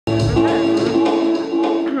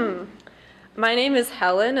My name is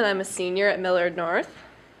Helen, and I'm a senior at Millard North.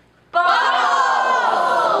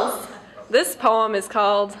 Balls! This poem is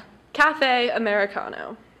called Cafe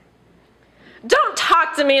Americano. Don't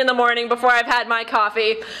talk to me in the morning before I've had my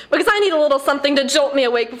coffee, because I need a little something to jolt me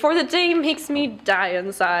awake before the day makes me die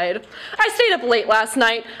inside. I stayed up late last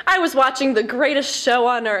night. I was watching the greatest show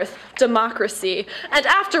on earth, Democracy, and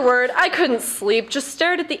afterward I couldn't sleep, just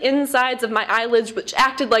stared at the insides of my eyelids, which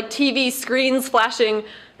acted like TV screens flashing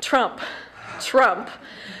Trump, Trump.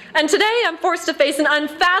 And today I'm forced to face an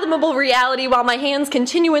unfathomable reality while my hands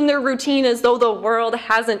continue in their routine as though the world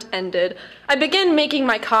hasn't ended. I begin making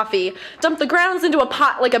my coffee, dump the grounds into a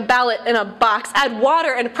pot like a ballot in a box, add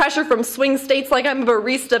water and pressure from swing states like I'm a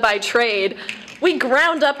barista by trade. We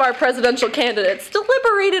ground up our presidential candidates,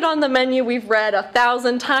 deliberated on the menu we've read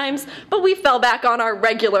 1,000 times, but we fell back on our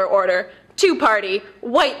regular order. Two-party,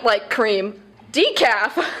 white like cream,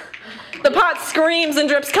 decaf. The pot screams and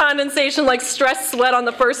drips condensation like stress sweat on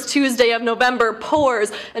the first Tuesday of November,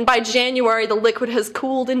 pours, and by January the liquid has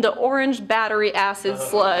cooled into orange battery acid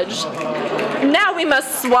sludge. Now we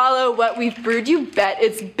must swallow what we've brewed. You bet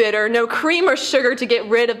it's bitter. No cream or sugar to get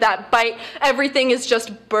rid of that bite. Everything is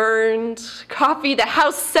just burned. Coffee, the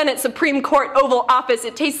House, Senate, Supreme Court, Oval Office.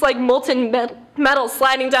 It tastes like molten metal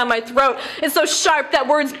sliding down my throat. It's so sharp that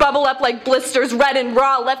words bubble up like blisters, red and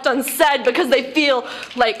raw, left unsaid because they feel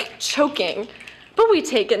like choking. But we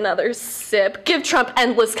take another sip, give Trump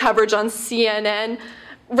endless coverage on CNN,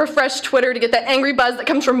 refresh Twitter to get that angry buzz that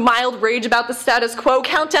comes from mild rage about the status quo,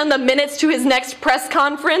 count down the minutes to his next press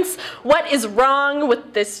conference. What is wrong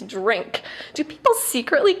with this drink? Do people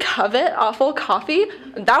secretly covet awful coffee?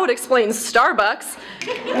 That would explain Starbucks.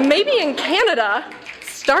 Maybe in Canada,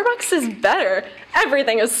 Starbucks is better.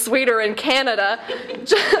 Everything is sweeter in Canada.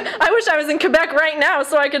 I wish I was in Quebec right now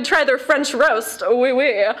so I could try their French roast. Oui,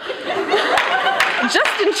 oui.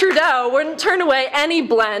 Justin Trudeau wouldn't turn away any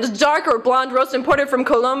blend, dark or blonde roast imported from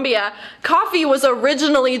Colombia. Coffee was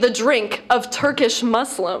originally the drink of Turkish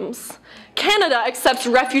Muslims. Canada accepts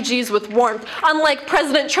refugees with warmth, unlike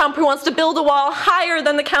President Trump, who wants to build a wall higher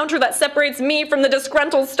than the counter that separates me from the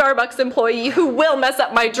disgruntled Starbucks employee who will mess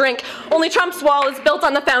up my drink. Only Trump's wall is built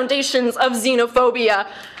on the foundations of xenophobia.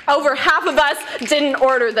 Over half of us didn't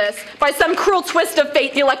order this. By some cruel twist of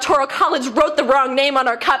fate, the Electoral College wrote the wrong name on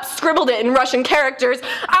our cup, scribbled it in Russian characters.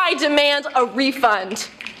 I demand a refund.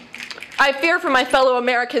 I fear for my fellow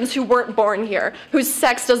Americans who weren't born here, whose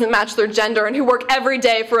sex doesn't match their gender, and who work every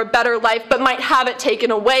day for a better life but might have it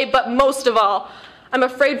taken away. But most of all, I'm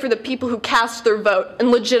afraid for the people who cast their vote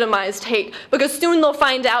and legitimized hate, because soon they'll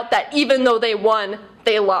find out that even though they won,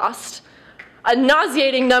 they lost. A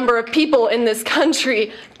nauseating number of people in this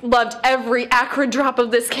country loved every acrid drop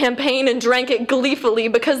of this campaign and drank it gleefully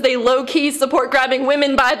because they low-key support grabbing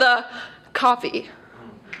women by the coffee.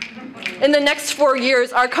 In the next 4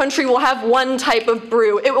 years, our country will have one type of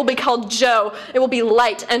brew. It will be called Joe. It will be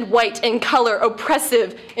light and white in color,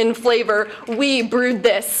 oppressive in flavor. We brewed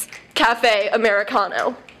this, Cafe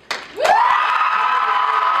Americano.